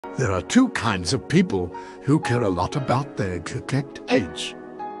There are two kinds of people who care a lot about their correct age: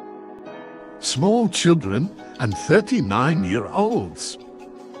 small children and 39-year-olds.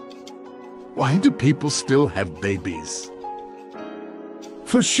 Why do people still have babies?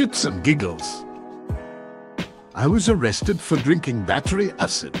 For shits and giggles. I was arrested for drinking battery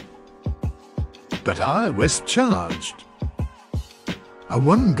acid, but I was charged. A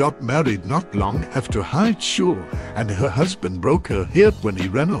woman got married not long after high school, and her husband broke her heart when he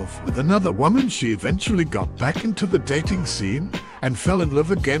ran off with another woman. She eventually got back into the dating scene and fell in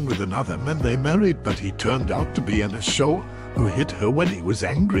love again with another man. They married, but he turned out to be an asshole who hit her when he was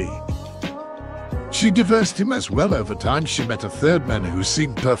angry. She divorced him as well. Over time, she met a third man who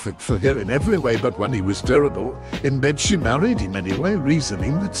seemed perfect for her in every way, but when he was terrible in bed, she married him anyway,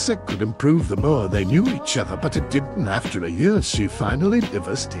 reasoning that sex could improve the more they knew each other, but it didn't. After a year, she finally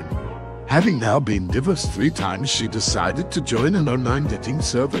divorced him. Having now been divorced 3 times, she decided to join an online dating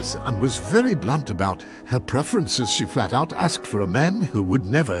service and was very blunt about her preferences. She flat out asked for a man who would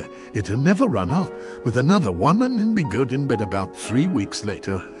never hit and never run off with another woman and be good in bed. About 3 weeks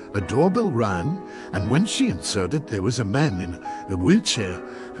later, a doorbell rang, and when she answered it, there was a man in a wheelchair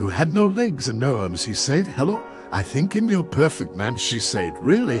who had no legs and no arms. He said, "Hello, I think I'm your perfect man." She said,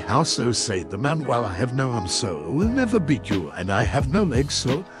 "Really? How so?" said the man. "Well, I have no arms, so I will never beat you, and I have no legs,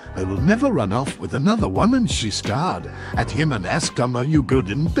 so I will never run off with another woman." She stared at him and asked him, "Are you good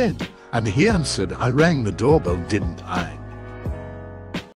in bed?" And he answered, "I rang the doorbell, didn't I?"